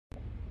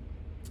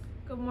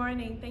Good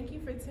morning. Thank you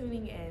for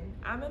tuning in.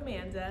 I'm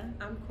Amanda,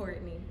 I'm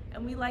Courtney.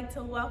 and we'd like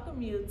to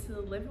welcome you to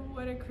the Living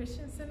Water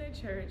Christian Center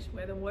Church,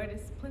 where the word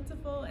is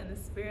plentiful and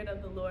the Spirit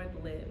of the Lord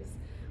lives.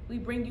 We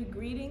bring you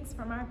greetings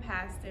from our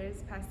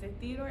pastors, Pastor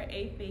Theodore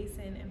A.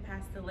 Faison and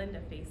Pastor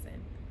Linda Faison.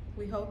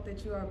 We hope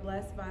that you are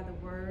blessed by the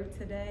word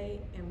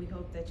today, and we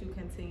hope that you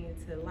continue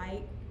to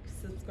like,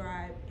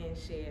 subscribe, and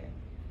share.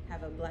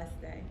 Have a blessed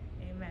day.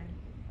 Amen.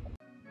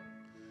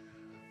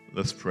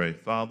 Let's pray.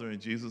 Father, in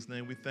Jesus'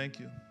 name, we thank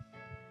you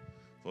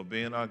for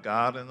being our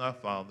God and our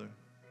Father.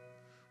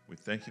 We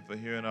thank you for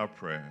hearing our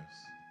prayers.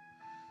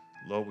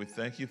 Lord, we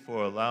thank you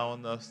for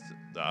allowing us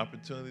the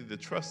opportunity to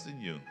trust in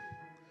you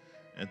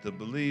and to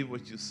believe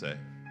what you say.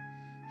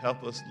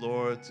 Help us,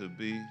 Lord, to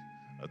be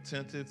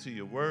attentive to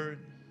your word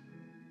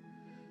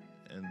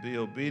and be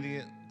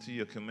obedient to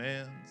your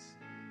commands.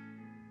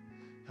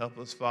 Help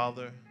us,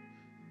 Father,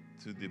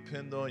 to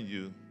depend on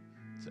you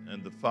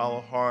and to follow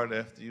hard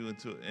after you and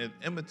to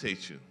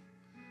imitate you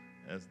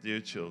as dear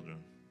children.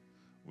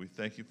 We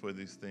thank you for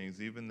these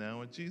things even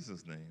now in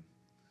Jesus' name.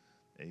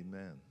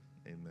 Amen.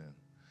 Amen.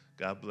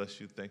 God bless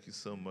you. Thank you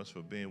so much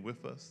for being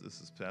with us.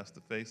 This is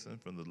Pastor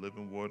Faison from the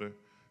Living Water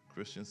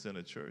Christian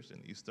Center Church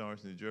in East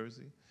Orange, New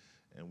Jersey.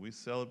 And we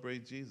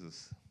celebrate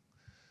Jesus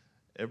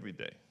every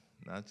day,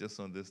 not just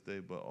on this day,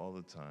 but all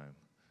the time.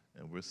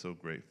 And we're so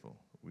grateful.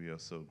 We are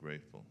so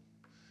grateful.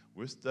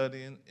 We're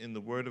studying in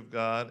the Word of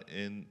God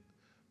in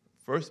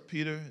 1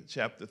 Peter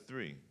chapter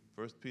 3.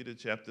 1 Peter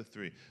chapter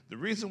 3. The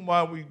reason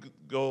why we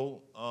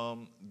go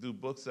do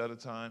books at a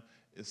time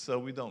is so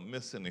we don't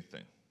miss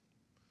anything.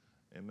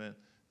 Amen.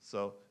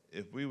 So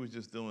if we were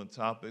just doing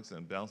topics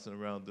and bouncing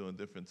around doing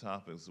different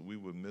topics, we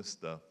would miss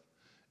stuff.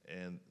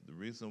 And the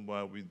reason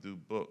why we do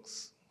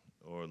books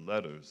or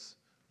letters,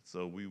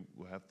 so we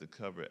will have to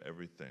cover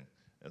everything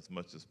as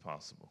much as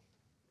possible.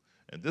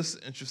 And this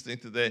is interesting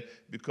today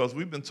because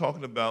we've been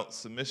talking about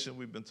submission,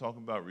 we've been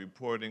talking about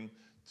reporting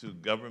to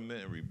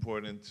government and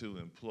reporting to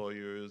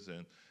employers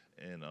and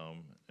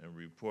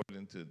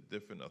reporting to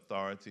different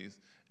authorities.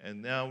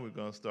 And now we're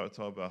going to start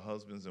talking about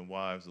husbands and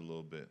wives a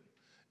little bit.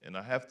 And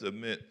I have to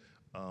admit,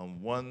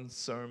 one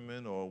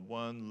sermon or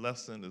one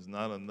lesson is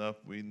not enough.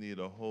 We need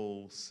a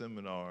whole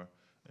seminar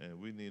and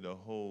we need a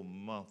whole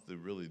month to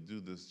really do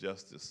this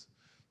justice.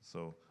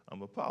 So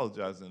I'm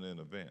apologizing in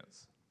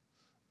advance,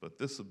 but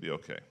this will be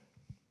okay.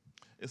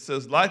 It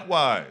says,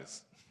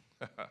 likewise,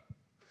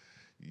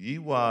 ye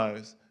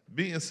wives,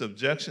 be in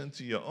subjection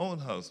to your own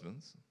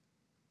husbands,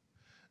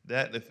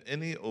 that if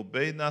any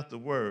obey not the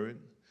word,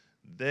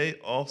 they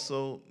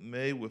also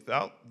may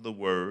without the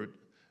word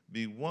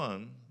be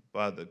won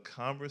by the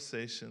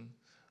conversation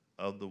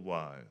of the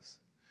wives.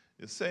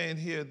 It's saying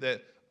here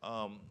that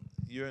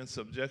you're in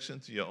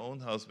subjection to your own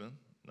husband,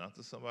 not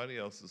to somebody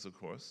else's, of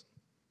course.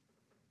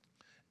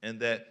 And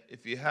that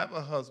if you have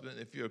a husband,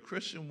 if you're a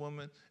Christian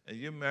woman and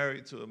you're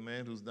married to a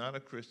man who's not a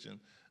Christian,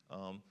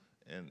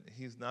 and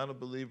he's not a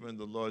believer in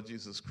the Lord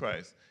Jesus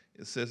Christ,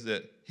 it says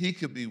that he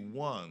could be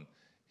won.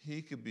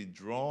 He could be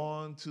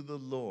drawn to the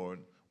Lord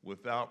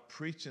without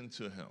preaching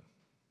to him,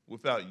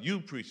 without you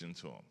preaching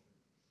to him.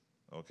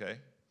 Okay?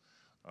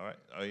 All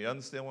right? You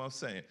understand what I'm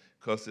saying?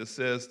 Because it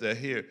says that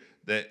here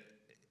that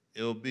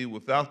it'll be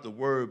without the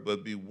word,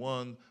 but be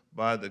won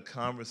by the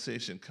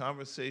conversation.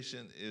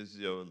 Conversation is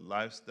your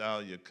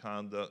lifestyle, your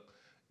conduct,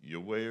 your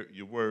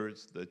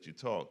words that you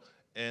talk,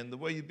 and the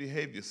way you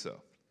behave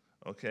yourself.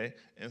 Okay?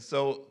 And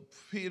so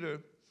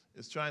Peter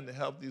is trying to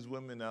help these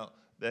women out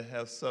that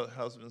have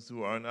husbands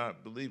who are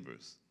not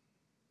believers.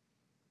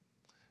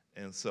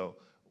 And so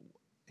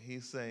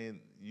he's saying,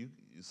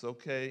 it's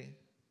okay.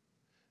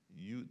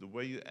 The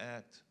way you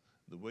act,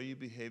 the way you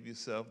behave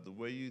yourself, the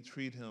way you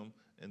treat him,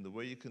 and the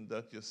way you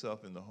conduct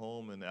yourself in the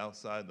home and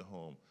outside the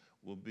home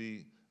will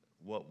be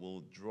what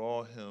will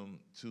draw him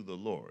to the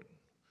Lord.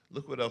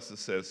 Look what else it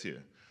says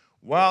here.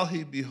 While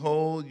he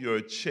behold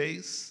your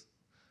chaste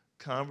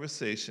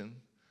conversation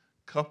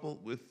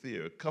coupled with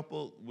fear,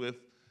 coupled with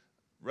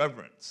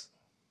reverence.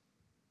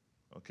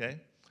 Okay?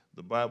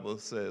 The Bible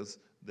says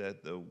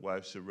that the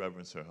wife should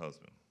reverence her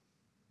husband.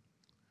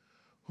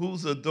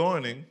 Whose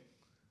adorning,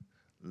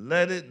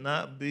 let it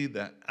not be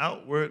the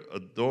outward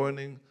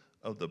adorning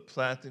of the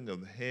plaiting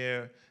of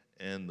hair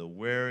and the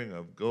wearing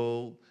of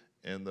gold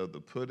and of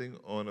the putting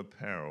on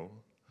apparel,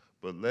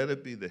 but let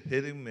it be the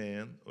hidden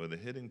man or the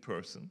hidden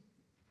person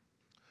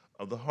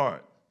of the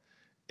heart,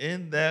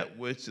 in that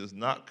which is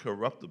not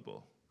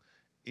corruptible,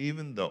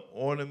 even the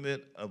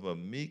ornament of a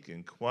meek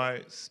and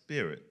quiet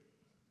spirit,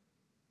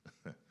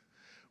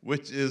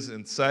 which is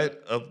in sight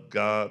of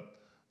God,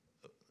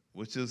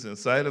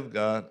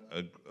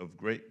 of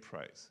great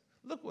price.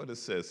 Look what it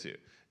says here.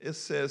 It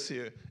says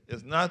here,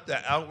 it's not the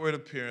outward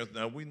appearance.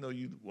 Now, we know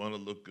you want to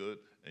look good,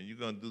 and you're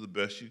going to do the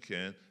best you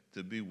can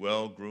to be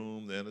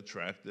well-groomed and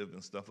attractive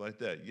and stuff like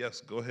that.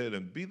 Yes, go ahead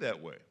and be that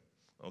way,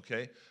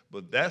 okay?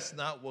 But that's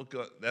not what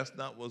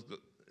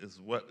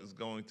is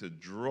going to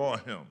draw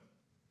him.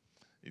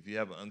 If you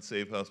have an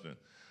unsaved husband,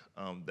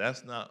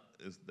 that's not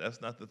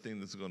the thing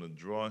that's going to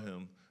draw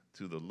him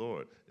to the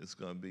Lord, it's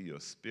going to be your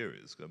spirit.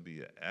 It's going to be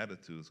your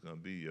attitude. It's going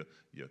to be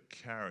your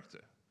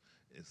character.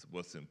 It's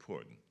what's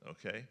important,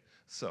 okay?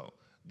 So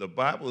the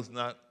Bible is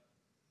not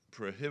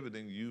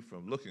prohibiting you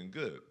from looking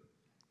good.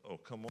 Oh,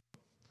 come on.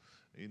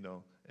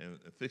 And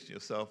fixing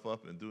yourself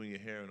up and doing your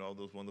hair and all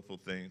those wonderful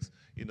things,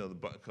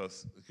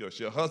 because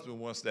your husband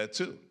wants that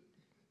too,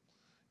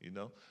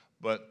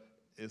 But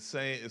it's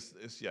saying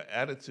it's your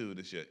attitude,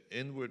 it's your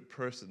inward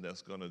person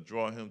that's going to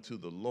draw him to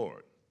the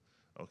Lord,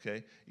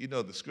 okay?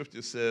 The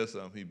scripture says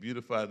he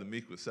beautified the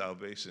meek with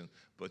salvation,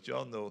 but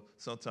y'all know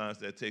sometimes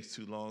that takes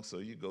too long, so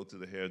you go to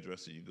the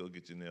hairdresser, you go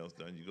get your nails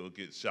done, you go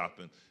get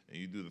shopping, and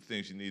you do the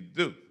things you need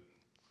to do,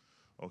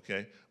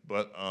 okay?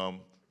 But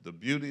the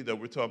beauty that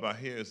we're talking about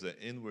here is the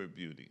inward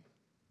beauty,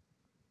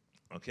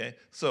 okay?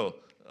 So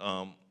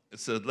it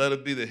says, let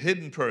it be the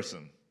hidden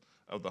person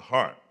of the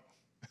heart.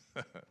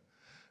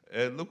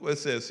 And look what it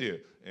says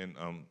here. And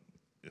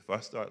if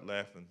I start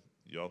laughing,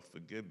 y'all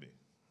forgive me,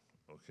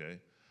 okay?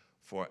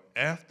 For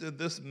after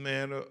this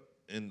manner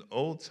in the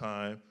old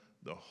time,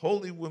 the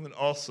holy women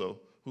also,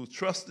 who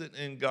trusted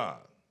in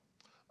God,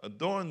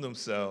 adorned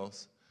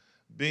themselves,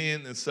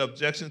 being in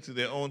subjection to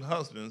their own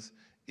husbands,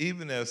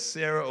 even as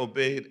Sarah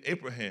obeyed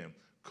Abraham,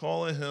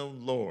 calling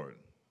him Lord,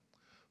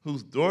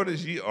 whose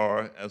daughters ye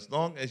are, as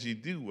long as ye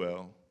do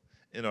well,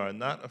 and are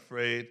not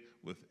afraid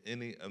with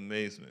any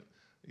amazement.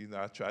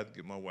 I tried to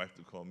get my wife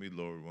to call me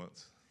Lord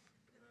once.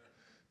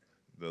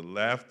 The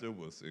laughter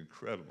was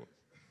incredible.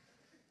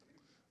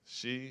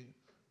 She,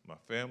 my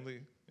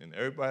family, and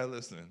everybody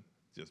listening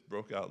just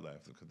broke out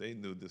laughing because they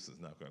knew this is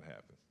not going to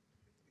happen.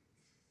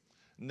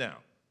 Now,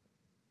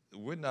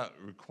 we're not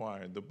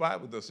requiring, the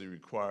Bible doesn't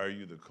require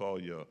you to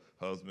call your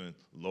husband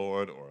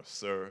Lord or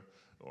Sir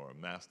or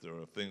Master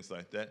or things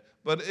like that,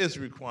 but it is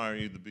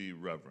requiring you to be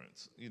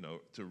reverent,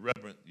 to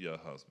reverent your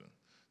husband,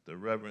 to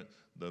reverent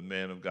the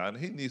man of God.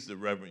 And he needs to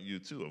reverent you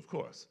too, of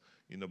course,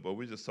 but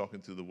we're just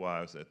talking to the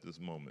wives at this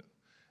moment.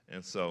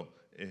 And so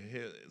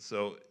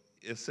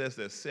it says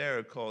that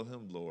Sarah called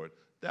him Lord.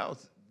 That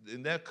was,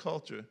 in that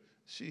culture,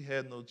 she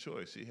had no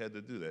choice. She had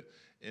to do that.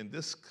 In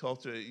this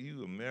culture,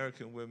 you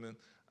American women,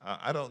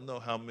 I don't know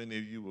how many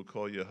of you will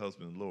call your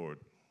husband Lord.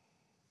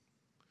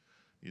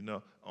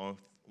 On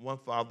one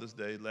Father's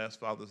Day, last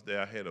Father's Day,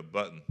 I had a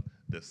button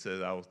that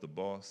said I was the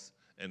boss.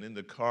 And in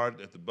the card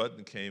that the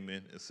button came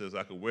in, it says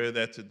I could wear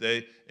that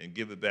today and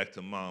give it back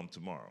to Mom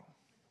tomorrow.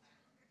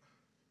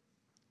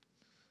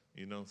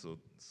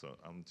 So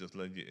I'm just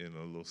letting you in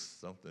a little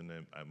something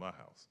at my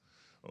house.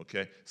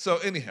 Okay? So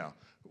anyhow,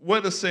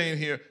 what it's saying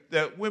here,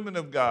 that women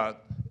of God,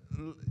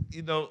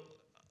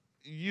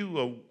 you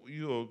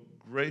are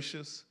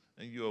gracious,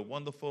 and you are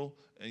wonderful,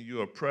 and you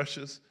are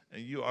precious,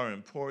 and you are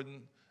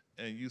important,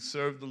 and you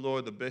serve the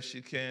Lord the best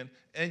you can,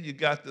 and you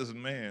got this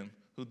man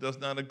who does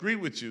not agree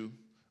with you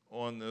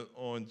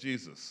on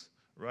Jesus,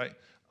 right?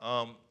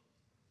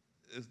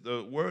 Is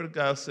the Word of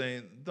God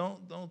saying,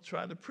 don't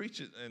try to preach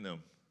it in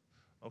them,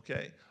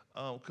 okay?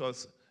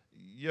 Because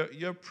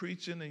your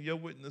preaching and your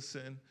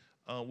witnessing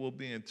will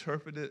be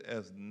interpreted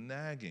as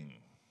nagging.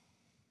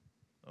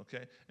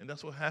 Okay, and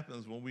that's what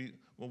happens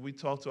when we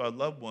talk to our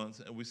loved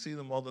ones and we see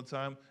them all the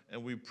time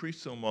and we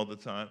preach to them all the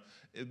time.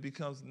 It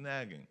becomes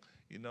nagging,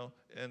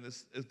 And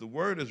the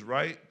word is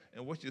right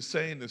and what you're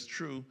saying is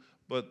true,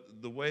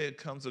 but the way it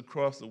comes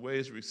across, the way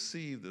it's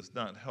received, is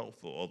not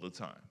helpful all the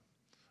time.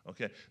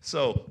 Okay,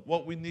 so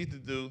what we need to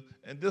do,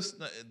 and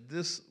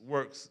this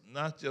works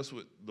not just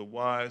with the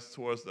wives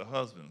towards the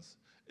husbands.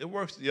 It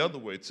works the other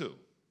way too.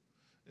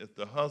 If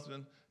the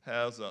husband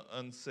has an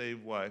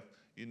unsaved wife,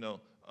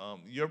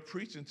 your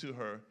preaching to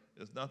her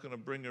is not going to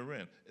bring her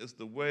in. It's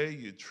the way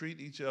you treat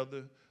each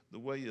other, the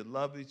way you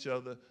love each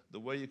other, the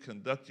way you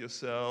conduct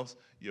yourselves,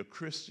 your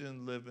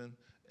Christian living,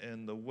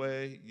 and the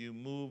way you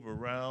move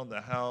around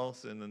the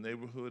house and the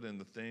neighborhood and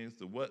the things,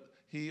 what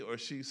he or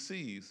she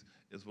sees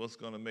is what's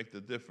going to make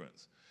the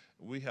difference.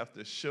 We have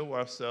to show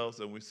ourselves,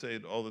 and we say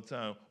it all the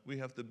time, we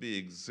have to be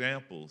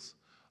examples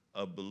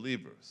of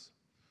believers.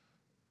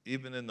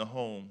 Even in the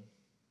home,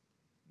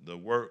 the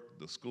work,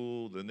 the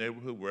school, the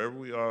neighborhood, wherever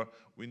we are,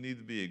 we need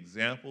to be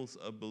examples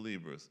of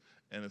believers,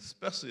 and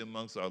especially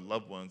amongst our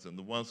loved ones and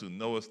the ones who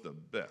know us the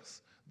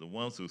best, the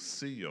ones who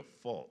see your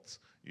faults,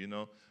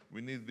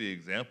 We need to be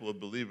example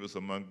of believers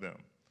among them.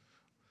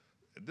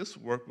 This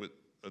work with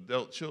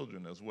adult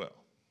children as well,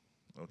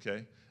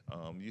 okay?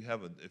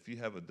 If you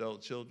have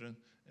adult children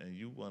and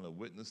you want to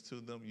witness to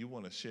them, you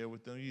want to share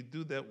with them, you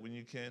do that when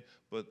you can,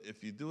 but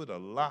if you do it a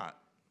lot,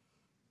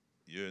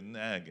 you're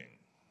nagging.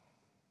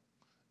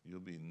 You'll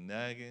be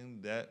nagging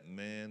that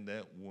man,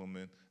 that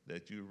woman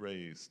that you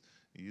raised,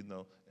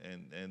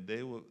 and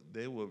they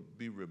will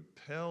be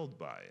repelled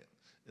by it.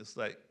 It's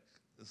like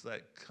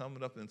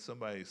coming up in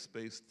somebody's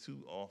space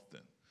too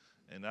often.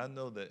 And I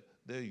know that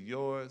they're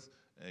yours,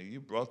 and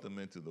you brought them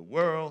into the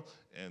world,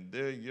 and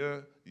they're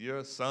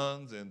your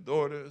sons and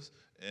daughters,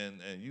 and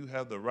you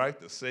have the right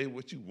to say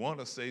what you want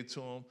to say to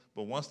them.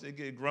 But once they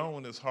get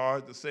grown, it's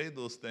hard to say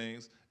those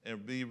things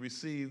and be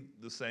received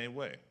the same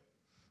way.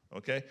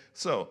 Okay?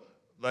 So,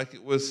 like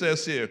it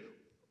says here,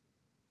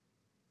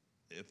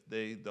 if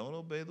they don't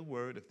obey the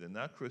word, if they're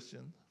not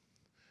Christian,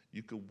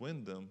 you could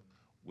win them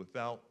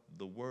without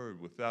the word,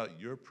 without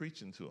your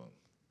preaching to them.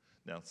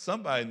 Now,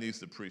 somebody needs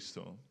to preach to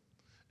them,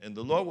 and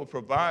the Lord will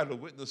provide a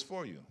witness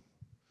for you.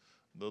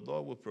 The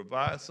Lord will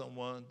provide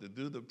someone to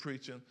do the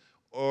preaching,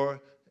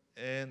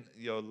 and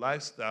your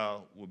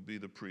lifestyle will be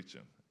the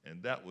preaching,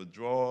 and that will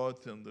draw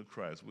them to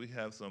Christ. We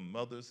have some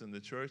mothers in the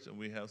church, and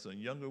we have some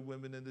younger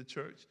women in the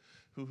church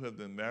who have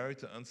been married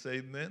to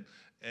unsaved men,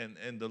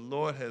 and the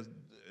Lord has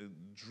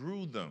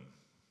drew them.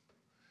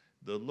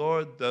 The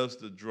Lord does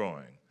the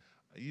drawing.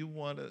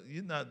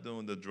 You're not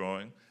doing the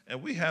drawing.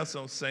 And we have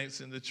some saints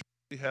in the church.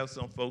 We have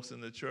some folks in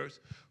the church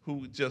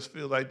who just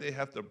feel like they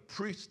have to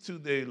preach to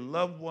their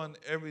loved one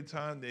every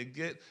time they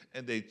get,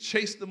 and they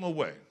chase them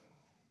away.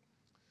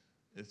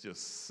 It's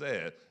just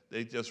sad.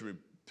 They just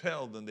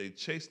repelled and they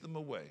chase them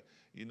away,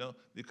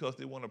 because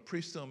they want to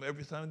preach to them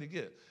every time they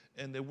get.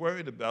 And they're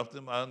worried about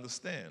them, I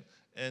understand.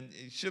 And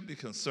you should be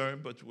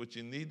concerned, but what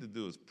you need to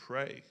do is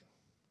pray.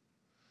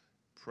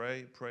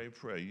 Pray, pray,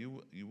 pray.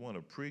 You want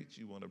to preach,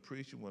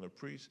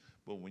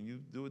 but when you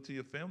do it to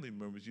your family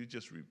members, you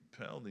just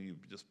repel and you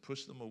just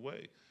push them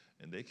away,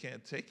 and they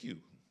can't take you.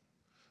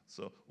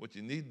 So what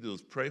you need to do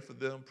is pray for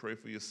them, pray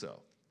for yourself.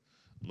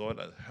 Lord,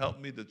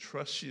 help me to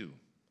trust you.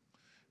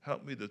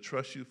 Help me to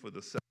trust you for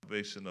the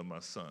salvation of my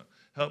son.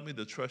 Help me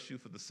to trust you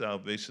for the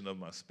salvation of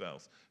my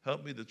spouse.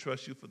 Help me to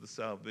trust you for the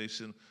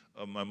salvation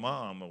of my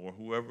mom or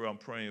whoever I'm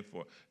praying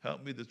for.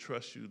 Help me to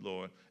trust you,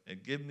 Lord,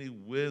 and give me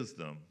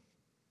wisdom.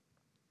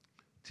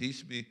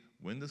 Teach me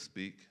when to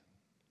speak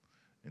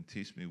and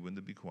teach me when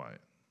to be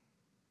quiet.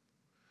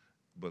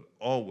 But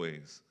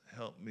always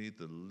help me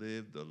to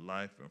live the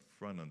life in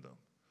front of them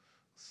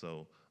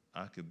so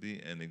I could be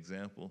an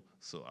example,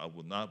 so I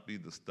will not be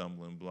the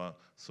stumbling block,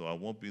 so I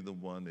won't be the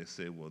one that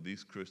say, well,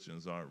 these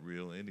Christians aren't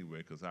real anyway,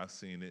 because I've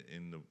seen it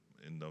in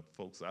the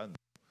folks I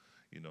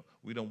know.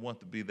 We don't want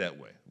to be that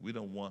way. We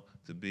don't want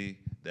to be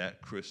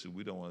that Christian.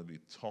 We don't want to be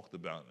talked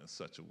about in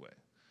such a way.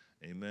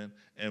 Amen.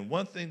 And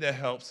one thing that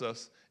helps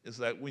us is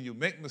that when you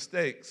make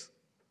mistakes,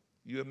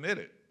 you admit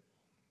it.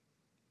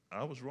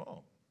 I was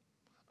wrong.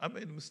 I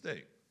made a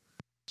mistake.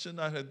 I should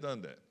not have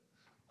done that.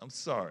 I'm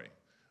sorry.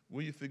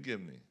 Will you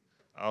forgive me?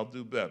 I'll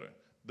do better.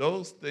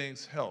 Those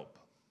things help.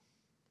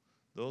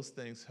 Those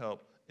things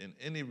help in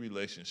any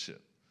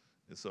relationship.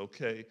 It's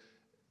okay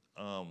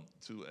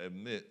to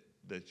admit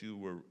that you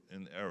were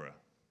in error,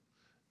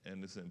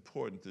 and it's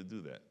important to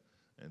do that.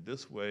 And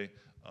this way,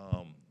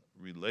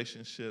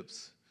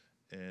 relationships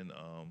and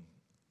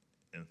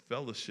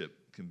fellowship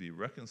can be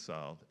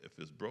reconciled. If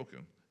it's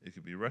broken, it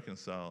can be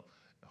reconciled,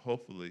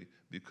 hopefully,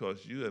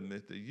 because you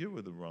admit that you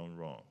were the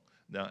wrong.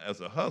 Now, as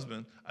a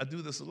husband, I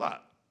do this a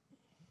lot.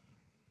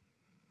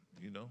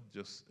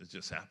 It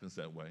just happens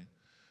that way.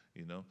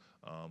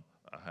 I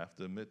have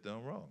to admit that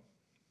I'm wrong.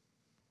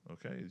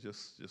 Okay, it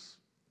just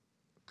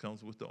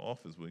comes with the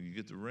office. When you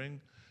get the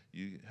ring,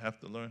 you have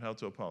to learn how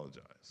to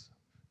apologize.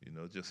 It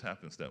just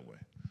happens that way.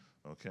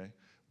 Okay,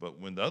 but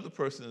when the other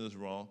person is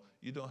wrong,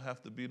 you don't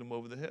have to beat them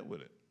over the head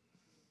with it.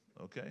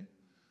 Okay,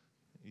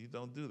 you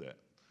don't do that.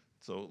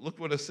 So look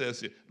what it says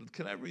here.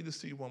 Can I read this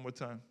to you one more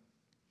time?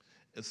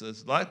 It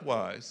says,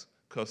 likewise,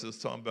 because it's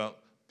talking about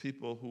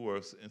people who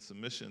are in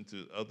submission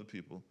to other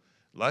people.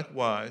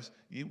 Likewise,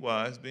 ye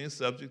wives, being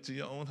subject to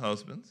your own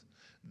husbands,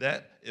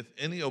 that if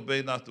any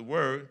obey not the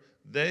word,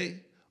 they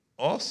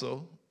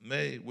also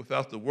may,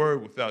 without the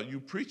word, without you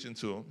preaching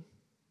to them,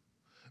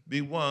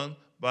 be won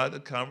by the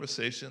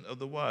conversation of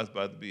the wise,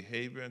 by the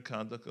behavior and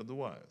conduct of the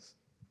wise.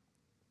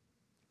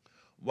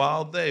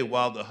 While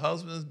the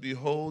husbands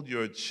behold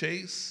your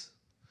chaste,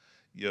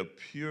 your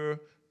pure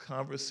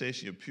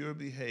conversation, your pure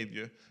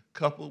behavior,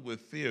 coupled with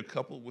fear,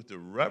 coupled with the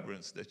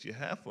reverence that you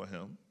have for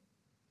him,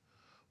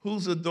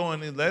 whose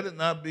adorning, let it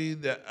not be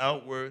the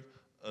outward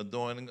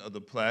adorning of the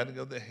plaiting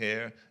of the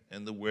hair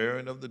and the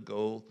wearing of the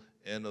gold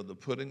and of the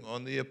putting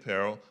on the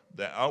apparel.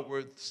 The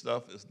outward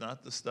stuff is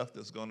not the stuff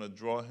that's going to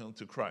draw him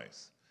to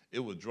Christ. It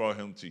will draw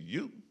him to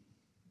you.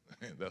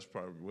 That's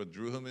probably what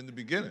drew him in the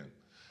beginning,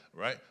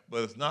 right?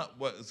 But it's not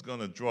what is going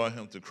to draw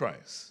him to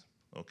Christ.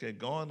 Okay,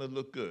 go on to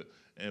look good,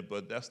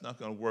 but that's not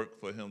going to work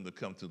for him to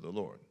come to the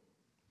Lord.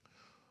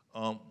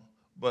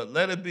 But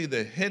let it be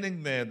the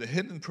hidden man, the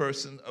hidden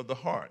person of the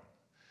heart,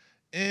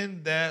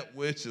 in that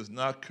which is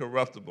not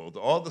corruptible.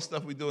 All the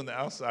stuff we do on the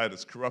outside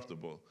is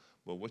corruptible,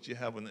 but what you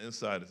have on the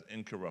inside is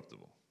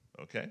incorruptible,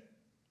 okay?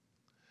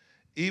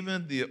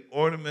 Even the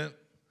ornament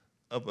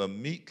of a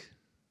meek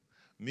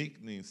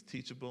means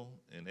teachable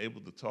and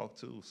able to talk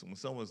to. So when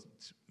someone's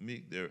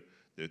meek,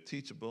 they're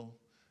teachable,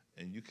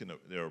 and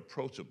they're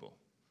approachable,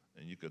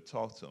 and you could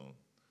talk to them,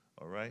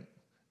 all right?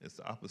 It's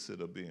the opposite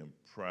of being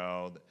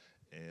proud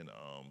and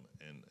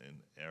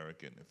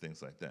arrogant and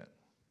things like that.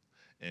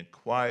 And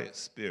quiet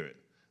spirit.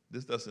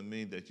 This doesn't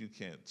mean that you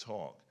can't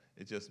talk.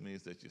 It just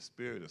means that your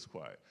spirit is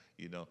quiet.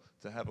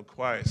 To have a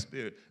quiet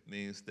spirit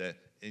means that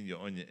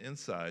on your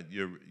inside,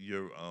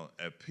 you're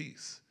at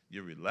peace.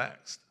 You're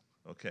relaxed.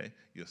 Okay,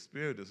 your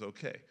spirit is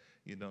okay.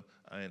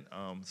 And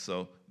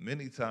so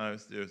many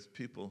times there's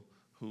people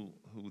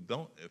who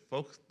don't, if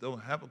folks don't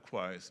have a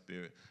quiet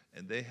spirit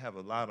and they have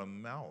a lot of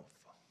mouth,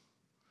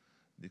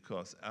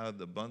 because out of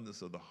the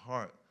abundance of the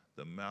heart,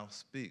 the mouth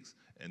speaks.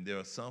 And there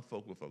are some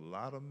folk with a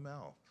lot of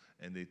mouth,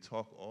 and they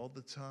talk all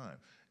the time.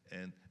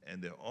 And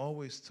they're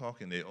always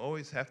talking. They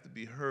always have to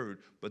be heard,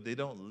 but they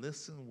don't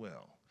listen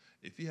well.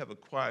 If you have a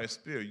quiet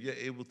spirit, you're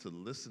able to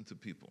listen to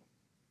people,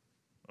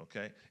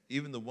 okay?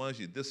 Even the ones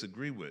you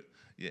disagree with,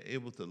 you're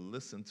able to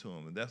listen to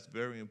them, and that's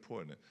very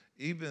important.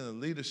 Even in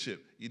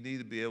leadership, you need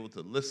to be able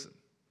to listen,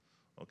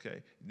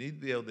 okay? You need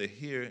to be able to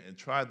hear and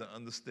try to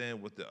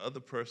understand what the other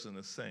person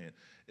is saying,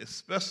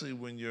 especially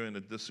when you're in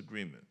a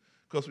disagreement.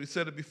 Because we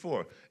said it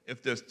before,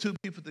 if there's two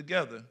people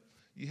together,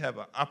 you have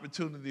an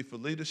opportunity for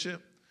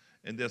leadership,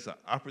 and there's an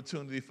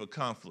opportunity for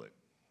conflict,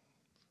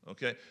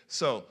 okay?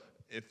 So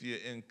if you're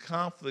in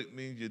conflict,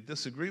 means you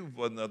disagree with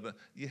one another,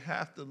 you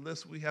have to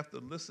listen. We have to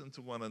listen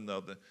to one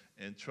another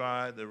and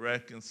try to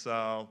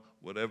reconcile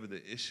whatever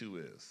the issue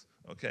is,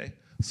 okay?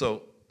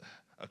 So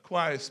a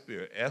quiet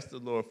spirit, ask the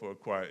Lord for a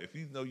quiet. If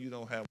you know you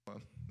don't have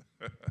one,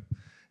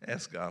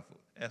 ask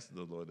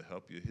the Lord to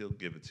help you. He'll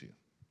give it to you.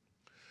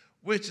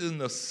 Which in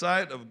the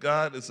sight of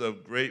God is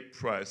of great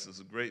price, is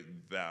a great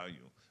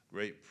value,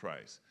 great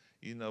price.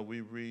 You know, we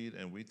read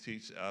and we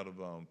teach out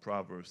of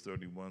Proverbs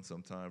 31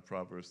 sometimes.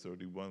 Proverbs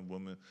 31,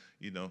 woman,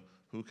 you know,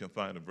 who can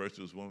find a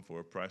virtuous woman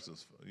for a price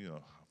of, you know,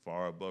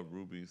 far above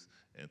rubies,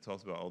 and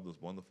talks about all those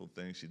wonderful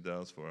things she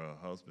does for her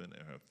husband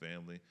and her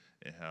family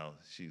and how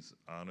she's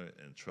honored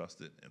and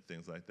trusted and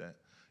things like that,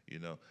 you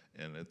know.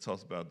 And it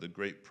talks about the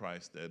great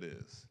price that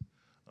is.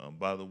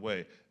 By the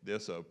way,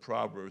 there's a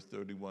Proverbs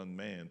 31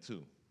 man,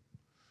 too.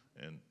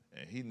 And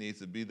he needs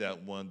to be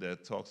that one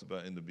that talks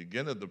about in the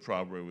beginning of the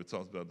proverb, it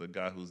talks about the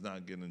guy who's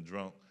not getting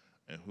drunk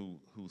and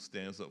who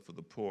stands up for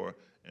the poor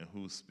and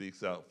who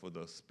speaks out for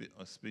the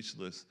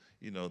speechless,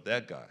 you know,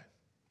 that guy.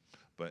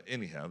 But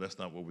anyhow, that's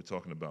not what we're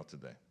talking about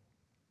today.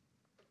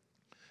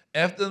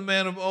 After the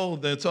man of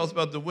old, then it talks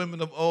about the women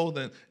of old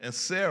and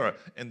Sarah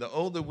and the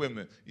older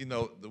women, you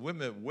know, the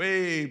women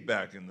way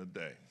back in the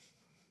day.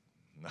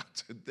 Not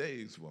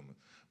today's woman,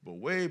 but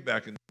way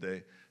back in the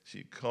day,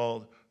 she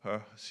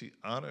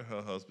honored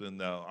her husband.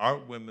 Now, our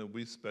women,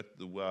 we expect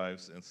the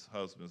wives and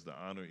husbands to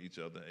honor each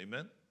other.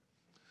 Amen?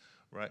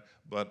 Right?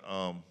 But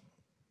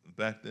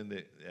back then,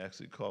 they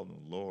actually called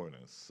them Lord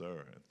and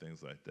Sir and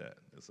things like that.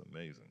 It's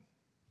amazing.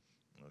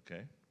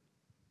 Okay?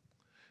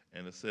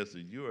 And it says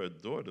that you are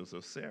daughters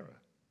of Sarah.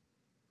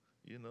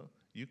 You know,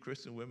 you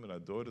Christian women are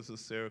daughters of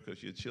Sarah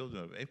because you're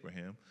children of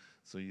Abraham,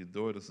 so you're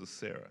daughters of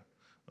Sarah.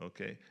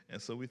 Okay?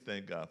 And so we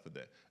thank God for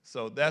that.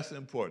 So that's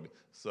important.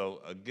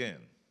 So again,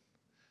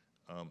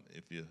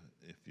 if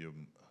you're a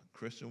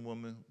Christian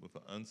woman with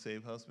an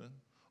unsaved husband,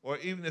 or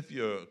even if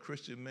you're a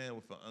Christian man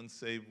with an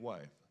unsaved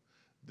wife,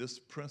 this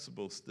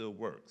principle still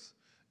works.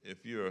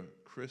 If you're a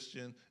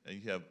Christian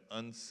and you have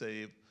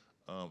unsaved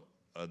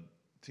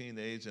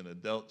teenage and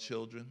adult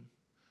children,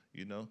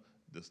 you know,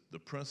 the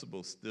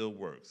principle still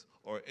works.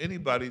 Or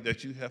anybody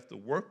that you have to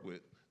work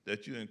with,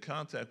 that you're in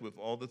contact with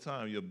all the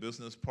time, your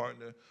business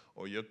partner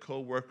or your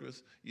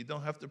coworkers, you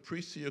don't have to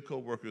preach to your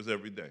coworkers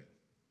every day.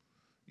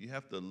 You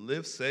have to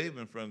live saved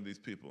in front of these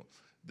people.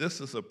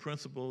 This is a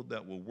principle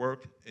that will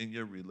work in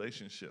your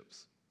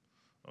relationships,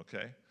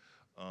 okay?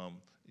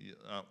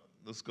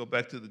 Let's go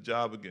back to the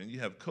job again. You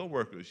have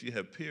coworkers, you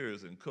have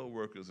peers and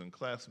coworkers and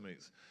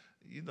classmates.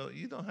 You know,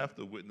 you don't have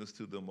to witness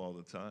to them all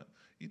the time.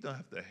 You don't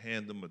have to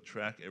hand them a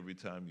tract every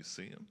time you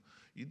see them.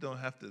 You don't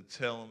have to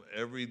tell them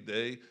every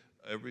day,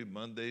 every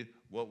Monday,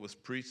 what was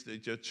preached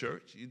at your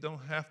church. You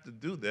don't have to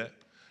do that.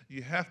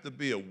 You have to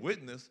be a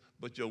witness,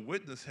 but your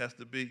witness has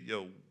to be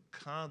your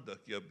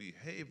conduct, your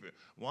behavior.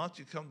 Why don't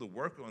you come to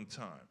work on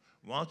time?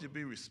 Why don't you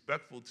be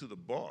respectful to the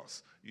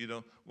boss? You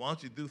know, why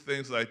don't you do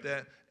things like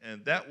that?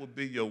 And that will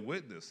be your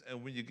witness.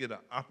 And when you get an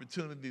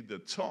opportunity to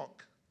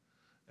talk,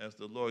 as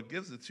the Lord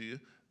gives it to you,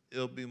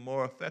 it'll be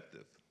more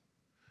effective.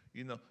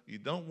 You know, you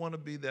don't want to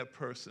be that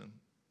person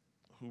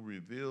who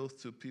reveals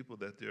to people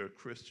that they're a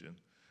Christian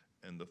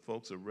and the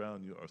folks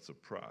around you are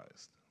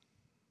surprised.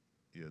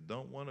 You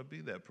don't want to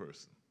be that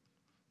person,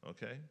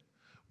 okay?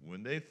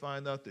 When they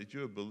find out that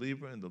you're a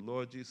believer in the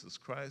Lord Jesus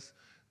Christ,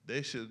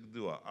 they should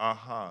do an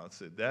aha and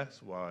say,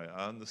 that's why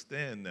I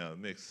understand now. It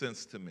makes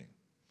sense to me.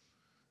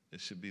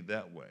 It should be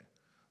that way.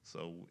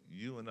 So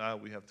you and I,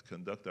 we have to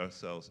conduct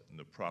ourselves in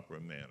the proper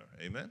manner.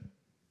 Amen?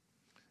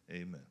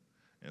 Amen.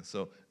 And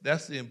so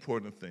that's the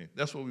important thing.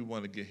 That's what we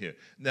want to get here.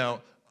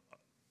 Now,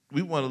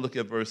 we want to look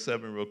at verse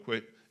 7 real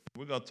quick.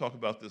 We're going to talk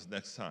about this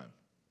next time,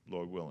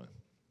 Lord willing.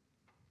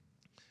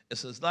 It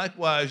says,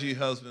 likewise, ye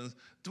husbands,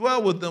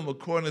 dwell with them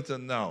according to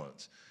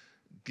knowledge,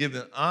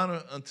 giving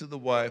honor unto the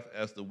wife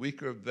as the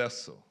weaker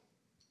vessel,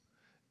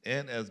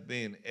 and as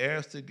being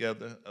heirs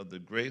together of the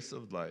grace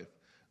of life,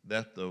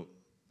 that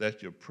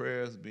your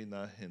prayers be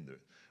not hindered.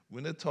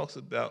 When it talks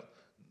about,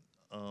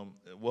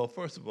 well,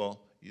 first of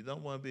all, you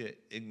don't want to be an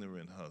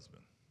ignorant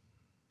husband,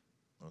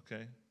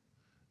 okay?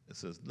 It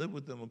says, live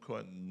with them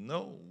according,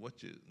 know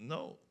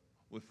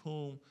with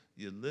whom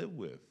you live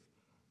with.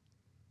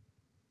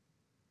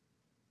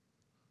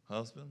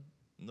 Husband,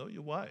 Know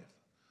your wife.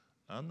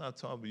 I'm not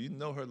talking about you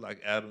know her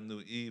like Adam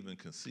knew Eve and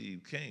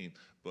conceived Cain,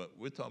 but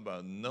we're talking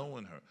about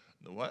knowing her.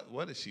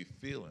 What is she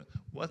feeling?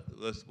 What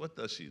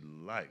does she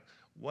like?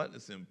 What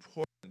is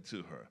important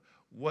to her?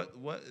 What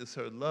is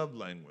her love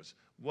language?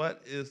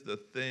 What is the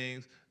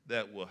things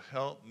that will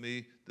help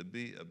me to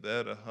be a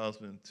better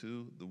husband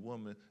to the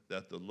woman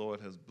that the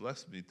Lord has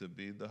blessed me to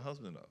be the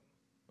husband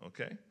of?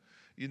 Okay?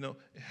 You know,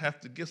 you have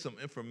to get some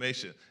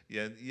information.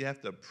 Yeah, you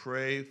have to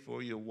pray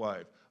for your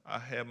wife. I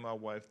had my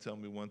wife tell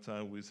me one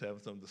time we was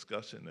having some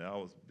discussion, and I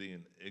was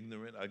being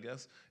ignorant, I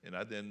guess, and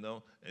I didn't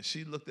know. And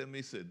she looked at me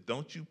and said,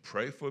 "Don't you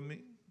pray for me?"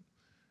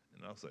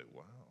 And I was like,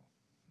 wow.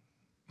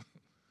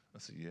 I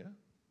said, yeah.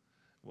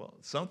 Well,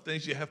 some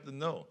things you have to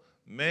know.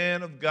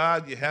 Man of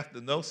God, you have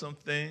to know some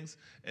things,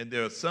 and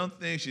there are some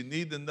things you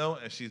need to know,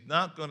 and she's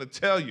not going to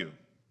tell you.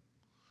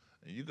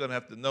 And you're going to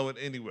have to know it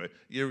anyway.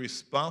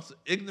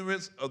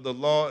 Ignorance of the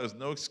law is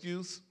no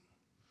excuse,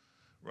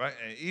 right?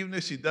 And even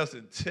if she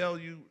doesn't tell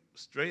you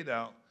straight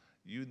out,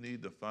 you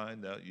need to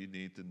find out, you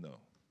need to know.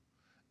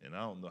 And I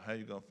don't know how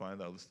you're going to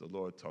find out unless the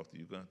Lord talks to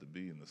you. You're going to have to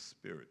be in the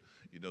spirit.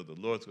 You know, the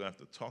Lord's going to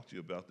have to talk to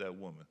you about that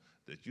woman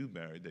that you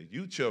married, that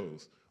you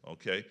chose,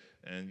 okay?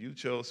 And you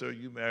chose her,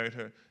 you married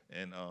her,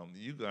 and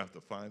you're going to have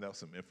to find out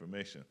some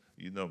information.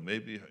 You know,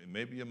 maybe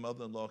your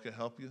mother-in-law can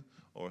help you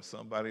or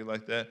somebody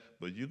like that,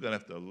 but you're going to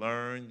have to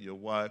learn your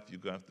wife. You're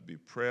going to have to be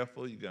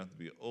prayerful. You're going to have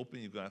to be open.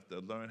 You're going to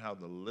have to learn how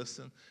to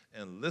listen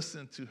and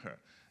listen to her.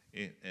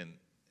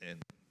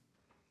 And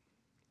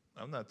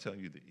I'm not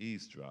telling you to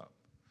eavesdrop,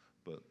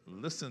 but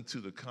listen to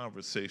the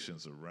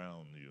conversations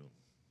around you.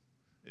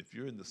 If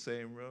you're in the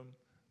same room,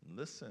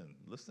 listen.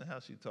 Listen how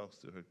she talks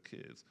to her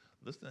kids.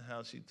 Listen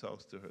how she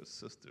talks to her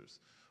sisters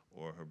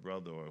or her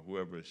brother or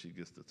whoever she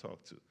gets to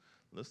talk to.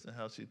 Listen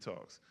how she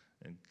talks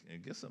and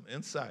get some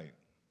insight.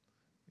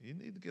 You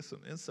need to get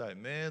some insight.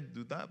 Man,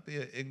 do not be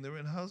an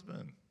ignorant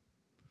husband.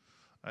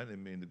 I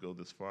didn't mean to go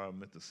this far. I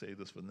meant to say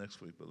this for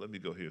next week, but let me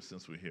go here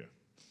since we're here.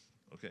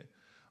 Okay?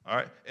 All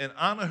right? And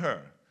honor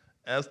her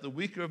as the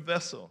weaker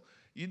vessel.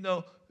 You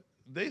know,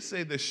 they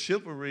say that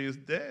chivalry is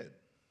dead.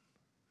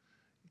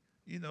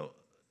 You know,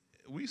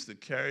 we used to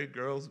carry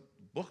girls'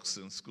 books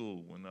in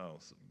school when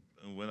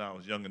I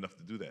was young enough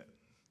to do that.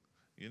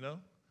 You know,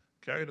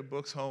 carry the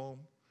books home.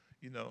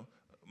 You know,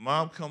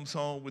 mom comes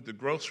home with the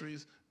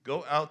groceries.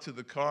 Go out to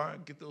the car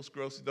and get those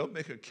groceries. Don't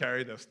make her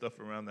carry that stuff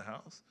around the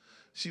house.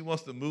 She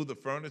wants to move the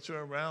furniture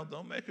around.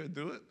 Don't make her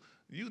do it.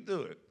 You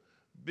do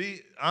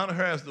it. Honor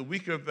her as the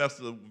weaker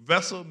vessel. The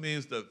vessel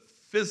means the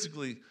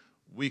physically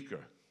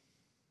weaker.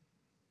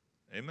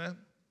 Amen?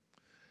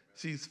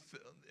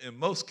 In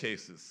most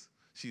cases,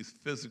 she's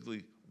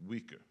physically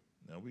weaker.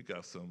 Now, we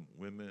got some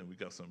women and we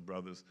got some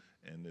brothers,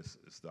 and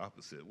it's the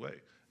opposite way.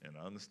 And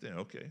I understand,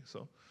 okay,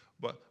 so,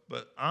 but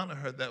honor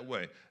her that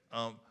way.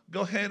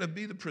 Go ahead and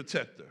be the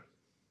protector,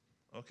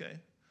 okay?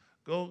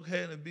 Go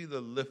ahead and be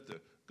the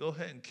lifter. Go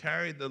ahead and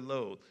carry the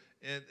load.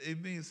 And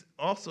it means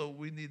also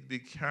we need to be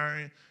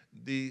carrying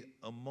the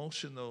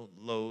emotional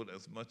load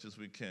as much as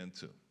we can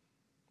too,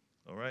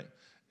 all right?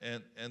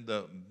 And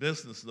the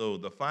business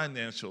load, the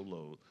financial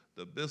load,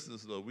 the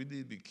business load, we need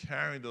to be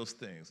carrying those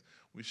things.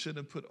 We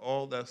shouldn't put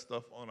all that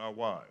stuff on our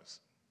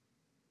wives.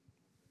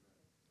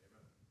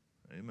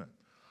 Amen. Amen.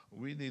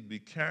 We need to be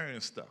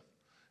carrying stuff,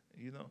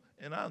 you know.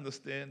 And I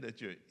understand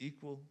that you're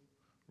equal,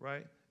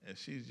 right? And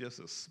she's just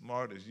as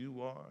smart as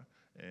you are,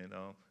 and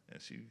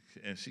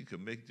she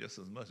can make just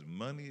as much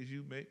money as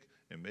you make,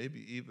 and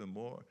maybe even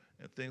more,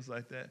 and things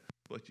like that.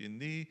 But you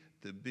need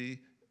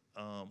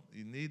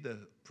to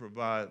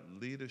provide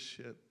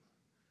leadership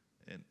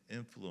and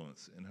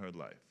influence in her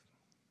life.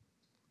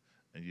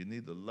 And you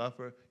need to love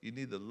her. You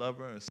need to love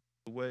her in such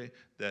a way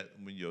that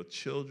when your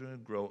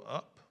children grow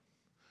up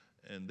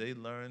and they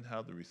learn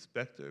how to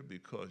respect her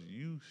because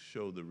you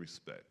show the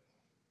respect,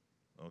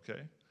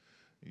 okay?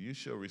 You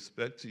show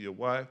respect to your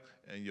wife,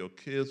 and your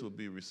kids will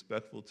be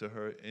respectful to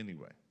her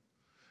anyway.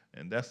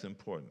 And that's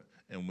important.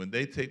 And when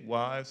they take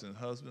wives and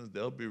husbands,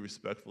 they'll be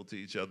respectful to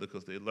each other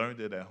because they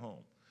learned it at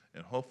home.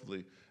 And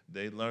hopefully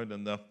they learned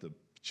enough to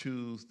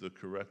choose the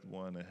correct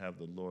one and have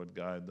the Lord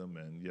guide them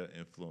and your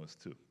influence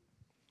too.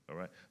 All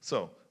right?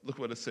 So look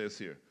what it says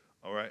here.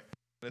 All right?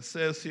 It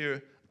says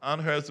here,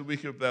 honor her as the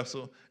weaker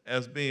vessel,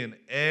 as being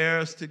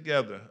heirs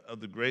together of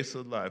the grace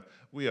of life.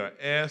 We are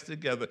heirs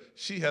together.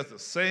 She has the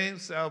same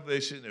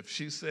salvation. If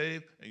she's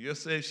saved and you're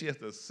saved, she has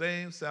the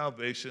same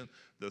salvation,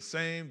 the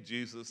same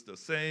Jesus, the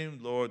same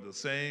Lord, the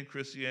same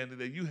Christianity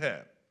that you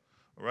have.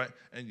 All right?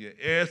 And you're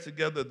heirs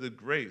together the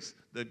grace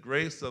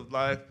of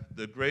life,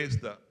 the grace,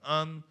 the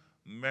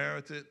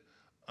unmerited,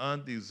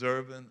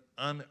 undeserving,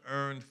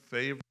 unearned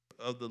favor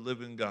of the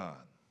living God.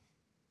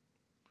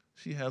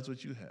 She has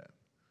what you have.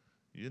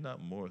 You're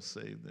not more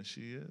saved than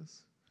she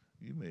is.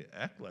 You may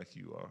act like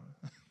you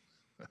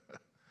are.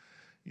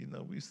 You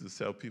know, we used to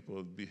tell people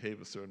to behave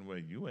a certain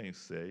way. You ain't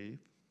saved.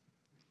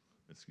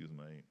 Excuse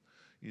me, I ain't.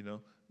 You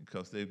know,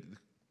 because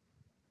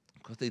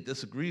they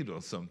disagreed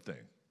on something.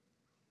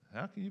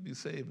 How can you be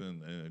saved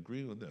and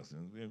agree with this?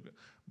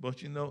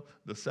 But you know,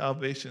 the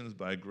salvation is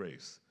by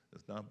grace.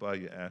 It's not by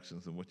your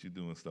actions and what you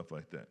do and stuff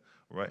like that,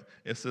 right?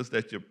 It says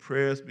that your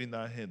prayers be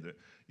not hindered.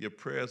 Your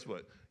prayers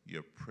what?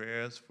 Your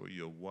prayers for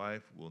your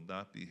wife will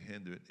not be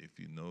hindered if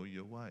you know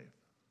your wife.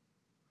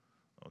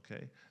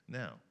 Okay?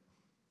 Now,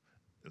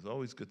 it's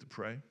always good to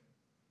pray.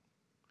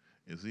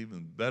 It's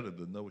even better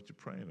to know what you're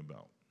praying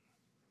about.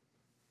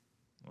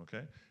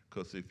 Okay?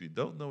 Because if you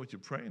don't know what you're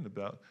praying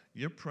about,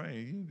 you're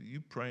praying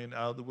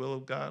out of the will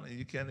of God, and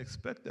you can't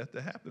expect that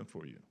to happen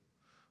for you.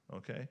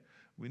 Okay?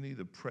 We need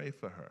to pray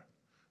for her.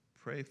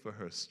 Pray for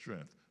her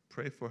strength.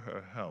 Pray for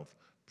her health.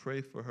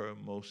 Pray for her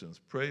emotions.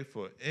 Pray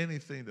for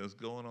anything that's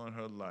going on in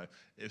her life.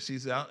 If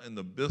she's out in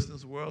the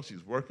business world,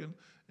 she's working,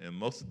 and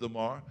most of them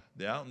are,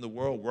 they're out in the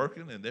world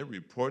working, and they're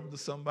reporting to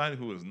somebody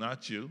who is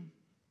not you,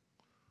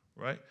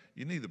 right?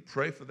 You need to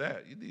pray for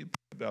that. You need to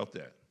pray about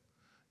that.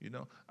 You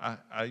know,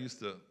 I used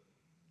to,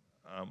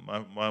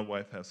 my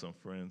wife has some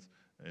friends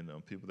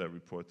and people that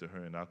report to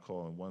her, and I'll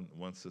call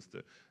one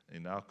sister,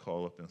 and I'll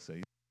call up and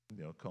say,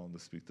 you know, call them to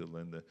speak to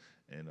Linda,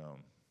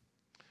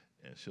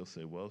 and she'll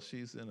say, well,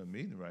 she's in a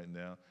meeting right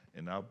now,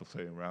 and I'll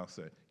play around and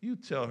say, you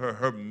tell her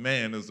her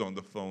man is on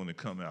the phone and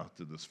come out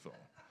to this phone,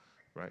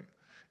 right?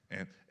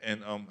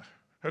 And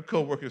her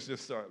coworkers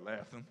just start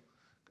laughing.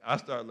 I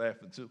start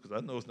laughing too, because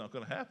I know it's not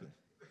going to happen.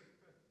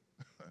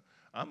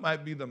 I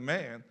might be the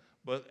man,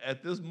 but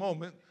at this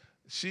moment,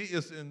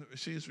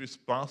 she's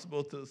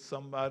responsible to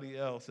somebody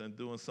else and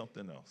doing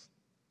something else.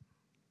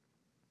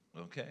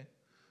 Okay?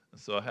 And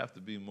so I have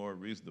to be more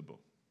reasonable.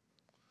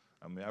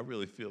 I mean, I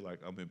really feel like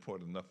I'm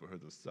important enough for her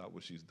to stop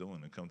what she's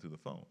doing and come to the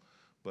phone.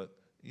 But,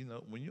 you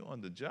know, when you're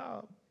on the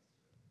job,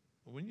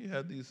 when you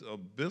have these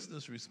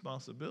business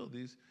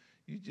responsibilities,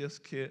 you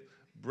just can't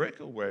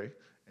break away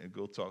and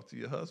go talk to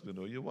your husband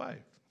or your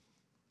wife.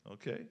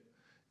 Okay?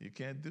 You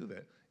can't do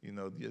that. You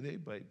know, they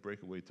might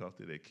break away, talk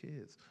to their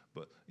kids.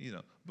 But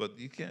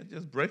you can't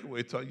just break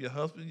away, talk to your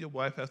husband. Your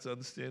wife has to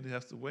understand, he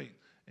has to wait.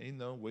 And, you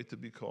know, wait to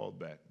be called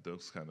back,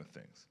 those kind of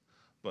things.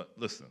 But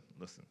listen.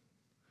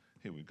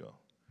 Here we go.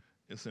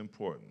 It's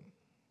important.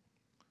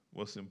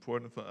 What's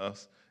important for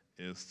us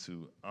is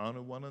to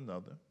honor one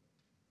another,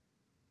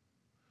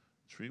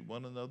 treat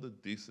one another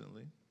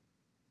decently,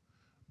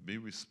 be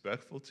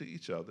respectful to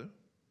each other,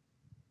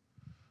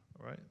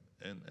 all right,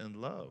 and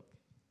love.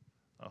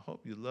 I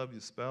hope you love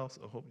your spouse.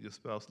 I hope your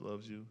spouse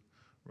loves you,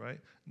 right?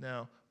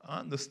 Now, I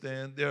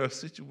understand there are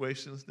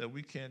situations that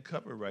we can't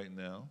cover right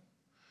now,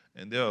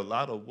 and there are a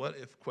lot of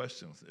what-if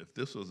questions. If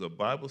this was a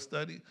Bible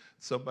study,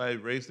 somebody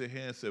raised their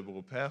hand and said,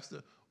 well,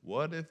 Pastor,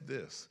 what if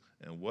this,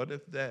 and what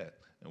if that,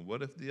 and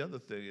what if the other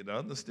thing? And I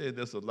understand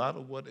there's a lot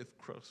of what-if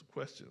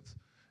questions,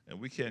 and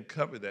we can't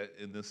cover that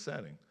in this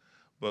setting.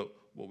 But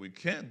what we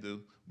can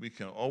do, we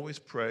can always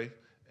pray,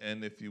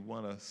 and if you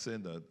want to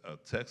send a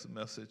text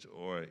message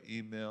or an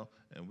email,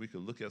 and we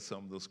can look at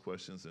some of those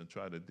questions and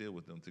try to deal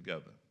with them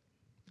together.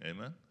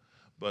 Amen?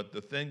 But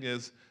the thing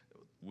is,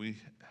 we